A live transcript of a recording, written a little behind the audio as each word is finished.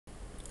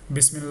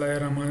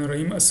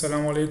बिस्मिल्लाहिर्रहमानिर्रहीम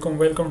अस्सलाम वालेकुम।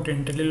 Welcome to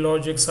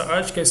इंटेलिलॉजिक्स।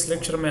 आज के इस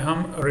लेक्चर में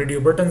हम रेडियो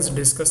बटन्स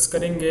डिस्कस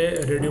करेंगे।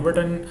 रेडियो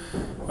बटन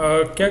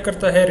क्या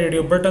करता है?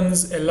 Radio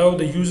buttons allow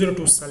the user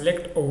to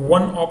select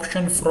one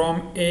option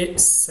from A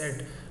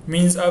set.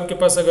 Means आपके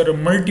पास अगर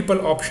मल्टीपल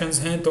ऑप्शंस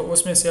हैं तो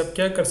उसमें से आप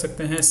क्या कर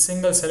सकते हैं?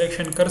 सिंगल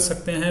सिलेक्शन कर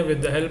सकते हैं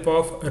with the help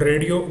of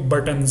radio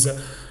buttons.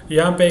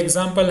 यहाँ पे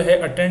एग्जांपल है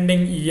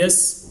attending,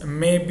 yes,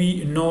 may be,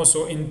 no.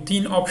 सो इन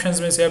तीन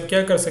ऑप्शंस में से आप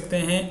क्या कर सकते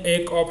हैं?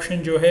 एक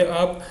ऑप्शन जो है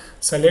आप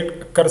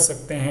सेलेक्ट कर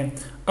सकते हैं।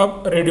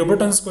 अब रेडियो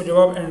बटन्स को जब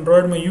आप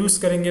एंड्रॉयड में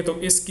यूज़ करेंगे तो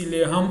इसके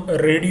लिए हम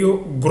रेडियो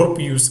ग्रुप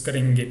यूज़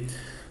करेंगे।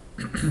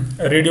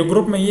 रेडियो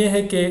ग्रुप में ये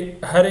है कि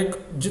हर एक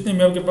जितने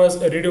भी आपके पास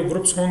रेडियो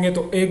ग्रुप्स होंगे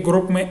तो एक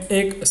ग्रुप में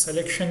एक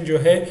सिलेक्शन जो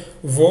है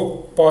वो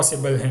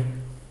पॉसिबल है।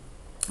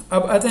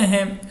 अब आते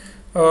हैं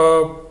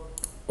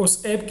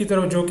उस ऐप की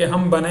तरफ जो कि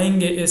हम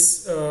बनाएंगे इस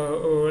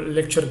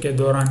लेक्चर के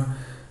दौरान।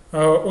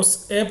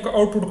 उस ऐप का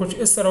आउटपुट कुछ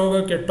इस तरह होगा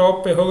कि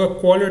टॉप पे होगा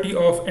क्वालिटी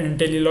ऑफ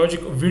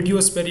इंटेलिलॉजिक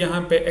वीडियोस, पर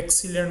यहाँ पे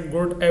एक्सीलेंट,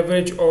 गुड,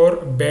 एवरेज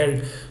और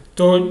बैड।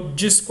 तो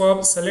जिसको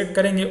आप सेलेक्ट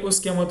करेंगे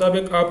उसके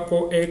मुताबिक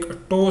आपको एक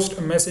टोस्ट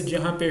मैसेज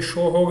यहाँ पे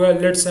शो होगा।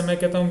 लेट से मैं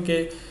कहता हूँ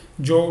कि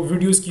जो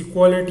वीडियोस की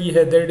क्वालिटी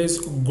है दैट इज़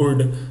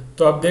गुड,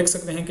 तो आप देख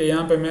सकते हैं कि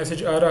यहाँ पे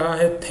मैसेज आ रहा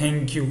है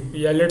थैंक यू।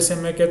 या लेट से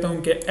मैं कहता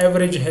हूँ कि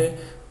एवरेज है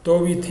तो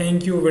भी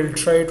thank you, will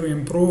try to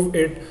improve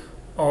it.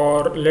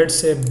 और लेट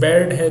से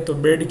बैड है तो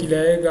बैड की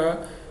लाएगा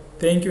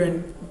thank you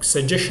and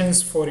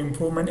suggestions for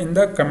improvement in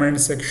the comment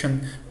section.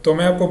 तो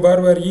मैं आपको बार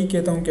बार ये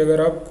कहता हूँ कि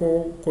अगर आपको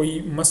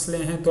कोई मसले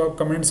हैं तो आप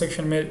कमेंट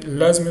सेक्शन में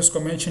लाजमी उसको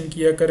मेंशन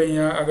किया करें,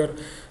 या अगर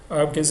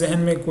आपके जहन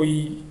में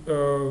कोई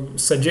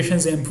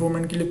सजेशंस है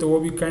इम्प्रूवमेंट के लिए तो वो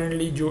भी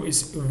काइंडली जो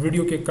इस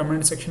वीडियो के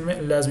कमेंट सेक्शन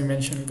में लाजमी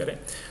मेंशन करें।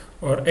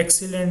 और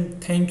excellent,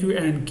 thank you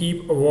and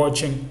keep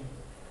watching.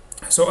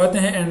 सो आते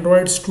हैं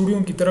एंड्रॉयड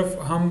स्टूडियो की तरफ।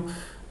 हम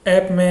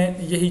ऐप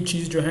में यही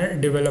चीज़ जो है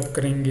डेवलप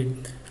करेंगे।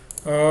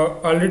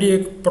 ऑलरेडी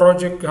एक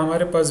प्रोजेक्ट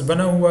हमारे पास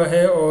बना हुआ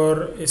है और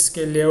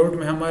इसके लेआउट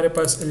में हमारे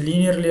पास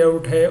लीनियर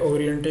लेआउट है,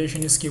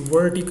 ओरिएंटेशन इसकी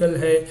वर्टिकल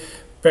है,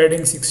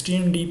 पैडिंग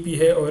 16 dp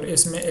है और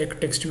इसमें एक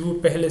टेक्स्ट व्यू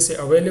पहले से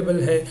अवेलेबल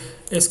है।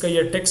 इसका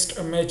ये टेक्स्ट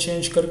मैं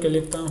चेंज करके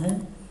लिखता हूँ,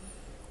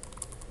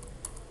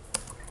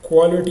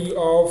 quality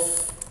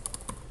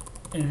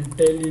of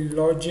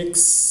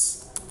इंटेलिलॉजिक्स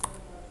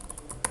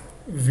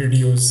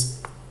videos.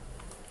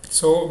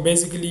 So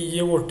basically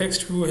ये वो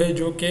टेक्स्ट व्यू है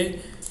जो कि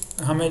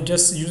हमें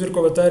जस्ट यूज़र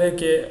को बता रहे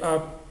कि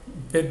आप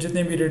फिर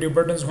जितने भी रेडियो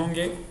बटन्स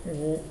होंगे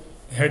वो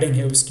हेडिंग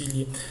है उसके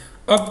लिए।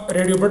 अब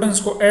रेडियो बटन्स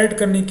को ऐड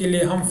करने के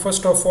लिए हम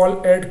फर्स्ट ऑफ ऑल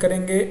ऐड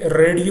करेंगे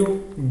रेडियो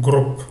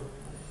ग्रुप।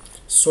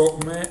 सो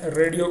मैं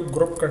रेडियो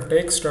ग्रुप का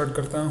टैग स्टार्ट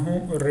करता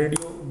हूँ,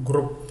 रेडियो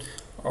ग्रुप,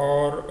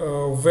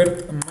 और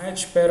विड्थ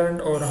मैच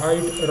पेरेंट और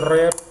हाइट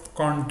रैप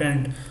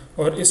कंटेंट,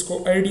 और इसको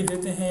आईडी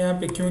देते हैं यहाँ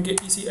पे क्योंकि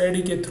इसी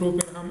आईडी के थ्रू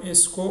फिर हम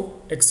इसको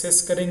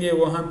एक्सेस करेंगे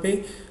वहाँ पे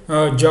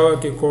जावा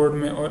के कोड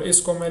में। और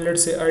इसको मैं लेट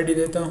से आईडी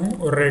देता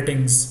हूँ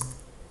रेटिंग्स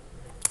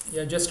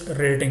या जस्ट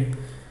रेटिंग।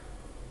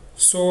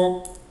 सो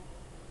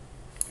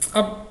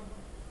अब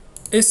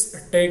इस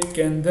टैग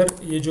के अंदर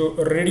ये जो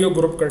रेडियो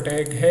ग्रुप का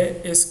टैग है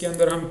इसके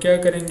अंदर हम क्या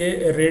करेंगे?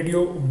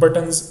 रेडियो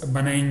बटन्स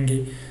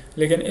बनाएंगे,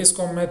 लेकिन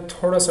इसको मैं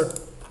थोड़ा सा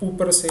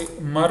ऊपर से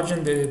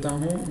मार्जिन दे देता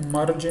हूँ,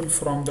 margin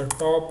from the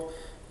top,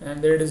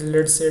 and that is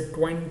let's say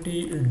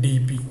 20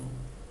 dp,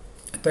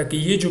 ताकि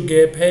ये जो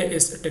गैप है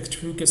इस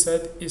टेक्स्ट व्यू के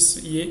साथ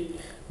ये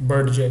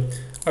बढ़ जाए।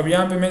 अब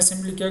यहाँ पे मैं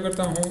सिंपली क्या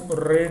करता हूँ?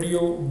 रेडियो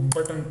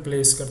बटन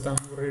प्लेस करता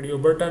हूँ, रेडियो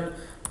बटन,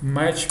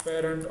 मैच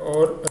पेरेंट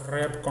और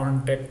रैप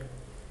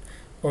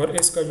कॉन्टेक्ट, और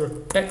इसका जो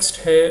टेक्स्ट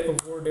है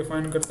वो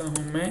डिफाइन करता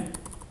हूँ मैं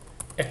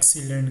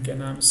एक्सीलेंट के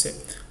नाम से।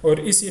 और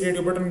इसी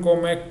रेडियो बटन को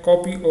मैं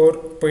कॉपी और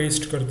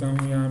पेस्ट करता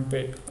हूँ यहाँ पे,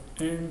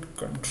 and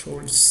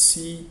control C,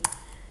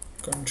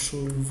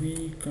 control V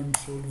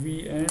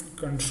and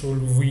control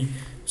V।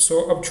 सो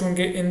अब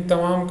चूंकि इन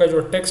तमाम का जो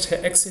टेक्स्ट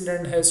है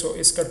एक्सीलेंट है, सो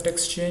इसका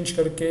टेक्स्ट चेंज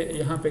करके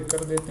यहाँ पे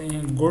कर देते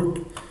हैं गुड,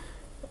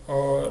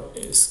 और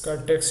इसका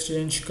टेक्स्ट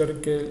चेंज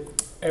करके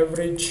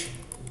एवरेज,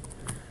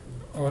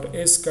 और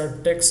इसका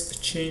टेक्स्ट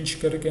चेंज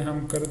करके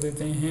हम कर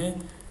देते हैं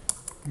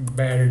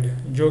बैड,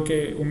 जो कि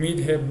उम्मीद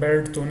है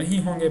बैड तो नहीं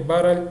होंगे।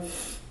 बहरहाल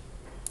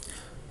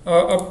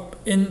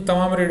अब इन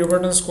तमाम रेडियो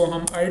बटन्स को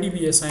हम आईडी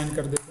भी असाइन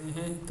कर देते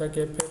हैं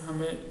ताकि फिर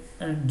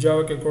हमें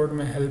जावा के कोड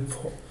में हेल्प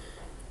हो।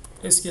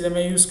 इसके लिए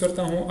मैं यूज़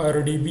करता हूँ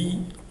RDB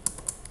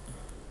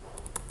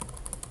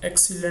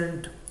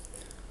एक्सीलेंट।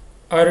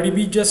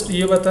 RDB जस्ट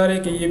ये बता रहे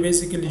कि ये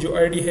बेसिकली जो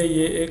आईडी है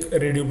ये एक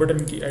रेडियो बटन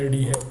की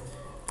आईडी है,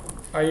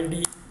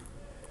 आईडी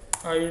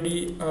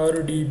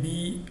RDB,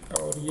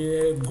 और ये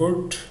है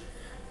गुड।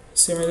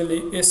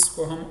 सिमिलरली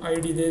इसको हम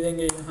आईडी दे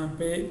देंगे यहाँ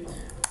पे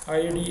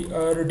आईडी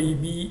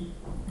RDB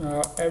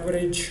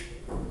एवरेज,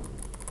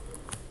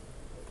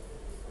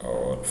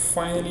 और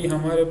फाइनली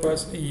हमारे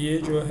पास ये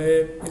जो है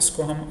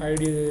इसको हम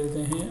आईडी दे देते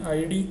हैं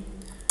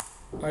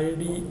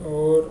आईडी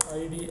और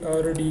आईडी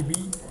RDB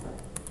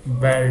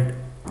बैड।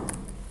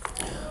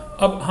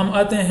 अब हम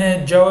आते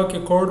हैं जावा के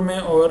कोड में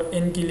और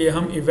इनके लिए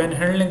हम इवेंट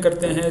हैंडलिंग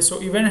करते हैं। सो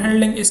इवेंट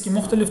हैंडलिंग इसकी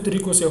मुख्तलिफ़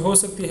तरीक़ों से हो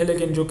सकती है,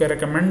 लेकिन जो कि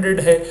रिकमेंडेड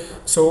है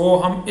सो वो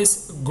हम इस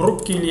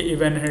ग्रुप के लिए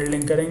इवेंट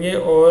हैंडलिंग करेंगे।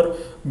 और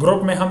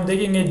ग्रुप में हम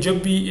देखेंगे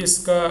जब भी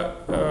इसका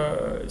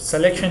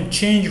सिलेक्शन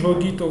चेंज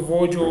होगी तो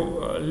वो जो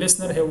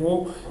लिसनर है वो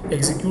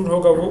एग्जीक्यूट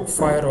होगा, वो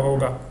फायर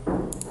होगा।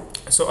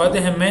 सो आते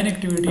हैं मेन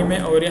एक्टिविटी में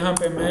और यहाँ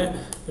पे मैं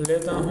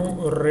लेता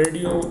हूँ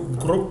रेडियो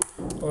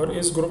ग्रुप और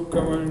इस ग्रुप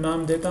का मैं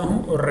नाम देता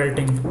हूँ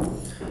रेटिंग,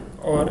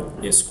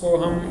 और इसको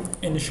हम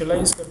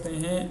इनिशलाइज करते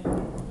हैं।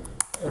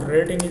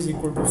 Rating is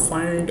equal to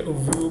find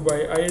view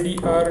bye id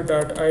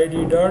r.id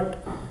dot,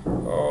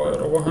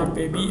 और वहाँ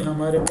पे भी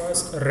हमारे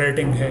पास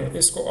रेटिंग है।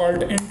 इसको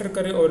ऑल्ट एंटर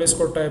करें और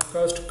इसको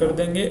टाइपकास्ट कर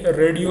देंगे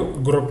रेडियो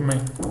ग्रुप में।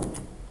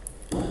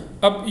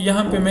 अब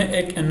यहाँ पे मैं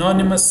एक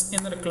एनोनिमस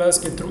इनर क्लास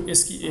के थ्रू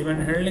इसकी इवेंट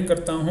हैंडलिंग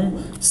करता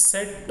हूँ।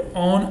 Set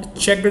on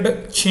checked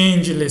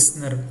change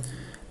listener.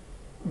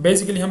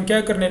 Basically हम क्या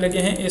करने लगे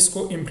हैं,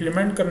 इसको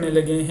इम्प्लीमेंट करने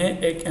लगे हैं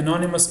एक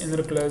एनोनिमस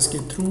इनर क्लास के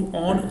through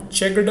on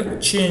checked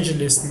change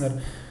listener.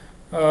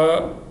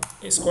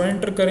 इसको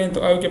एंटर करें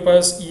तो आपके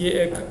पास ये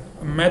एक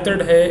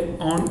मेथड है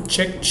ऑन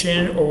चेक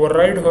चेंज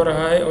ओवरराइड हो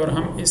रहा है, और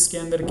हम इसके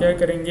अंदर क्या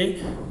करेंगे,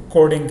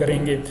 कोडिंग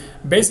करेंगे।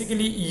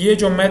 बेसिकली ये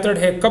जो मेथड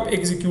है कब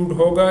एग्जीक्यूट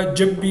होगा,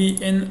 जब भी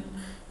इन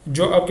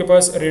जो आपके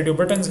पास रेडियो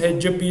बटन्स है,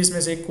 जब भी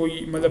इसमें से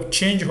कोई मतलब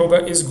चेंज होगा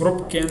इस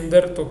ग्रुप के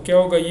अंदर तो क्या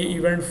होगा, ये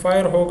इवेंट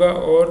फायर होगा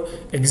और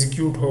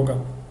एग्जीक्यूट होगा।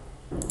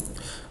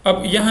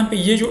 अब यहाँ पे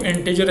ये जो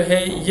इंटीजर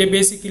है ये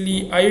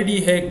बेसिकली आईडी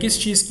है,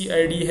 किस चीज़ की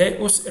आईडी है,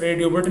 उस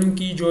रेडियो बटन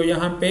की जो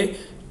यहाँ पे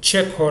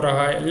चेक हो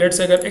रहा है। लेट्स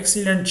से अगर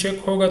एक्सीलेंट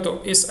चेक होगा तो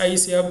इस आई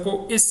से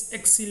आपको इस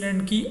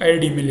एक्सीलेंट की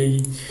आईडी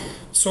मिलेगी।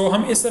 सो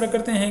हम इस तरह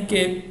करते हैं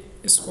कि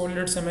इसको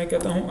लेट्स से मैं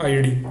कहता हूँ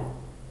आईडी,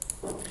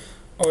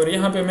 और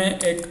यहाँ पे मैं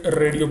एक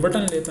रेडियो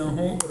बटन लेता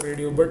हूँ।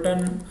 Radio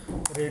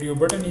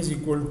button is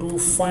equal to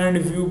find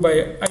view bye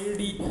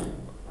ID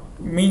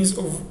means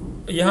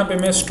यहाँ पे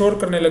मैं स्टोर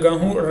करने लगा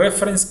हूँ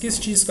रेफरेंस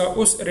किस चीज़ का,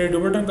 उस रेडियो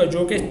बटन का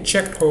जो कि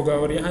चेक्ड होगा,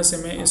 और यहाँ से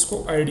मैं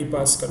इसको आईडी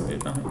पास कर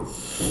देता हूँ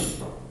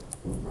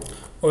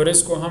और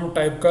इसको हम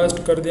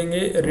टाइपकास्ट कर देंगे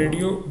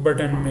रेडियो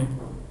बटन में।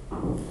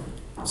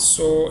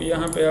 सो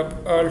यहाँ पे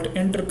आप ऑल्ट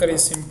एंटर करें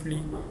सिंपली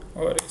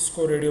और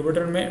इसको रेडियो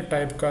बटन में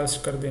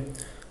टाइपकास्ट कर दें।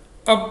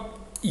 अब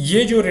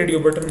ये जो रेडियो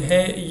बटन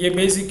है ये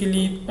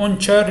बेसिकली उन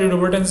 4 रेडियो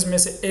बटन्स में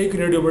से एक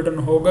रेडियो बटन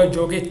होगा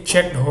जो कि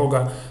चेक्ड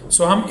होगा।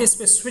 सो हम इस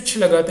पे स्विच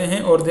लगाते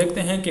हैं और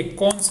देखते हैं कि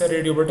कौन सा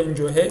रेडियो बटन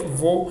जो है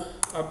वो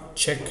अब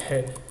चेक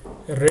है।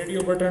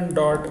 Radio button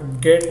dot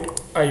gate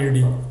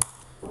ID.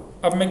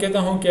 अब मैं कहता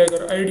हूँ कि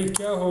अगर आईडी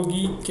क्या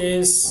होगी,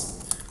 केस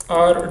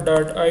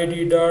r.id.rdb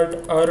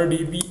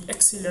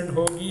एक्सीलेंट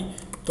होगी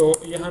तो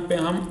यहाँ पे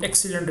हम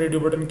एक्सीलेंट रेडियो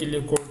बटन के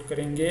लिए कोड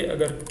करेंगे।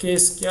 अगर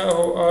केस क्या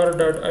हो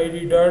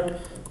r.id.rdb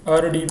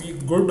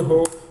गुड हो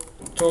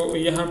तो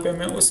यहाँ पे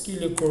मैं उसके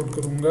लिए कोड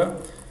करूँगा,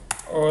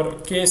 और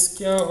केस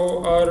क्या हो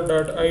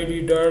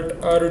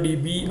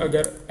r.id.rdb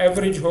अगर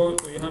एवरेज हो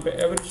तो यहाँ पे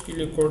एवरेज के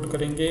लिए कोड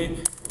करेंगे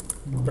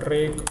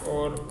ब्रेक,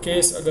 और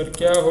केस अगर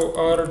क्या हो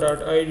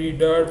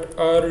r.id.rdb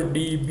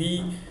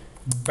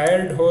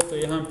बैड हो तो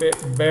यहाँ पे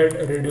बैड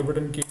रेडियो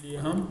बटन के लिए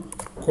हम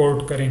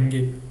कोड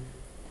करेंगे।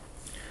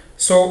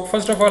 सो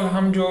फर्स्ट ऑफ ऑल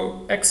हम जो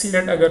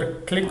एक्सीलेंट अगर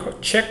क्लिक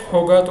चेक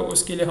होगा तो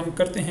उसके लिए हम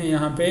करते हैं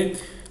यहाँ पे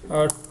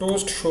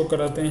टोस्ट शो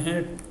कराते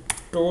हैं,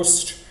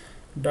 toast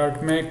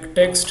dot Mac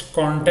text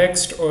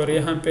context, और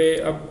यहाँ पे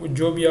अब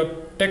जो भी आप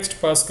टेक्स्ट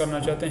पास करना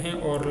चाहते हैं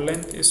और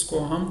लेंथ इसको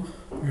हम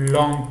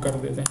लॉन्ग कर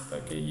देते हैं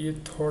ताकि ये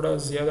थोड़ा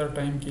ज़्यादा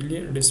टाइम के लिए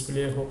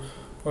डिस्प्ले हो।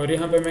 और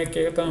यहाँ पे मैं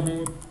कहता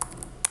हूँ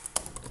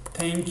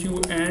thank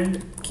you and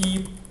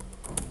keep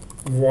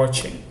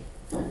watching.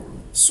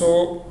 सो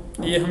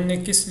ये हमने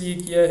किस लिए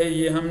किया है,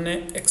 ये हमने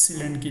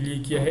एक्सीलेंट के लिए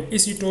किया है।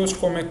 इसी टोस्ट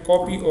को मैं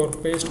कॉपी और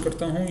पेस्ट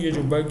करता हूँ। ये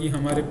जो बाकी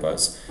हमारे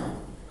पास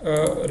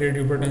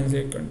रेडियो बटन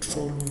है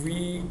कंट्रोल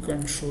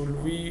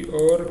वी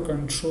और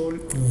कंट्रोल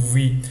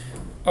वी।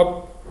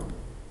 अब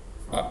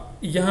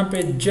यहाँ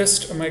पे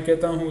जस्ट मैं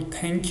कहता हूँ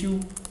थैंक यू,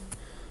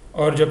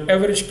 और जब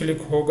एवरेज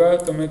क्लिक होगा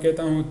तो मैं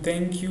कहता हूँ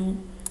thank you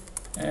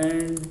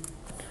and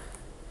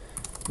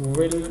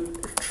will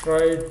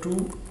try to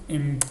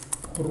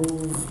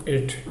improve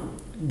it.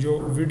 जो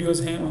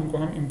वीडियोस हैं उनको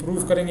हम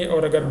इम्प्रूव करेंगे।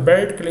 और अगर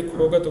बैड क्लिक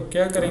होगा तो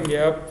क्या करेंगे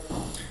आप,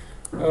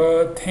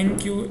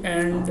 thank you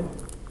and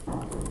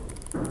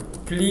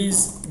please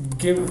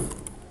give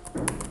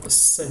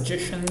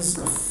suggestions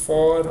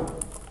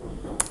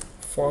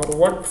for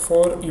what,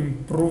 for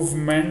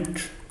improvement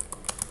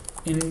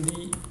in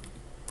the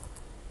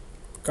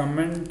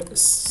comment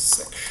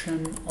section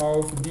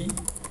of the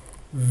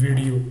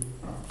video।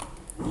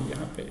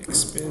 यहाँ पे एक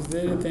स्पेस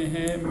दे देते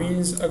हैं।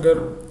 मीन्स अगर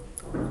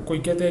कोई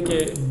कहते हैं कि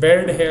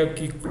बैड है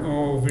आपकी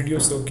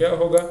वीडियोस तो क्या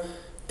होगा,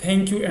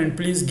 thank you and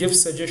please give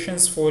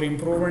suggestions for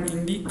improvement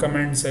in the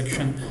comment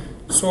section.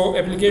 So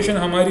application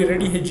हमारी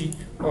रेडी है जी,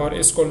 और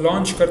इसको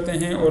लॉन्च करते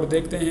हैं और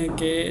देखते हैं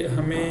कि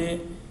हमें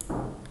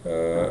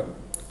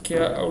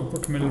क्या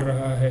आउटपुट मिल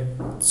रहा है।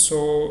 सो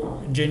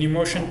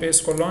जेनीमोशन पे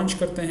इसको लॉन्च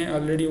करते हैं।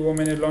 ऑलरेडी वो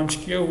मैंने लॉन्च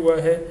किया हुआ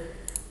है,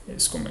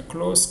 इसको मैं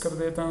क्लोज कर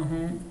देता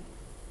हूँ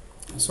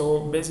so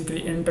basically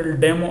Intel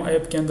demo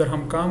app के अंदर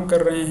हम काम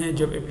कर रहे हैं।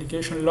 जब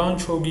एप्लीकेशन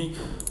लॉन्च होगी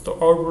तो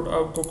आउटपुट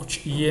आपको कुछ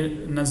ये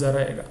नज़र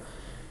आएगा,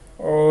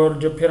 और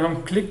जब फिर हम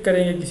क्लिक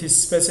करेंगे किसी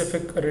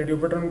स्पेसिफिक रेडियो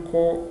बटन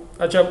को,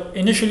 अच्छा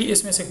इनिशियली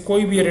इसमें से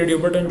कोई भी रेडियो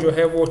बटन जो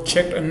है वो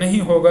चेक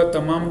नहीं होगा,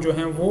 तमाम जो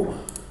हैं वो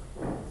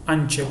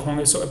अनचेक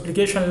होंगे। सो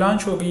एप्लीकेशन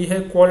लॉन्च हो गई है।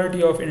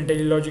 क्वालिटी ऑफ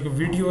इंटेलिलॉजिक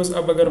वीडियोस,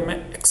 अब अगर मैं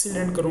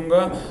एक्सीलेंट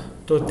करूँगा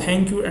तो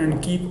thank you and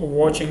keep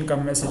watching का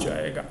मैसेज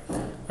आएगा।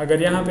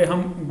 अगर यहाँ पे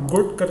हम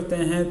गुड करते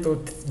हैं तो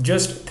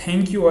जस्ट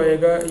थैंक यू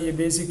आएगा। ये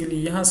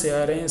बेसिकली यहाँ से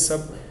आ रहे हैं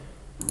सब,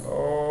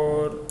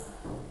 और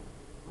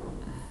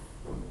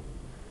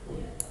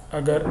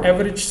अगर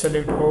एवरेज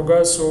सेलेक्ट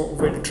होगा so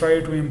will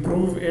try to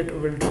improve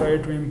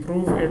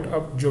it,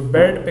 अब जो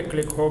बैड पे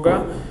क्लिक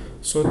होगा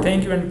so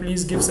thank you and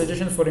please give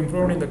suggestion for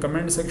improve in the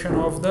comment section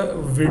of the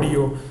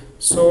video.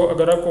 सो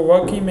अगर आपको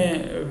वाकई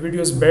में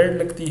वीडियोस बैड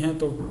लगती हैं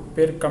तो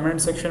फिर कमेंट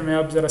सेक्शन में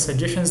आप ज़रा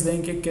सजेशंस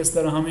दें कि किस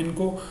तरह हम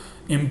इनको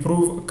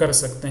इम्प्रूव कर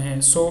सकते हैं।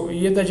 सो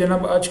ये था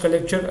जनाब आज का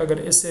लेक्चर। अगर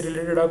इससे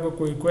रिलेटेड आपको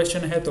कोई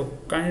क्वेश्चन है तो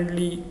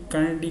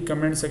काइंडली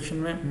कमेंट सेक्शन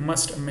में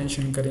मस्ट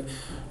मेंशन करें।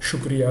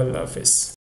 शुक्रिया, अल्लाह हाफिज़।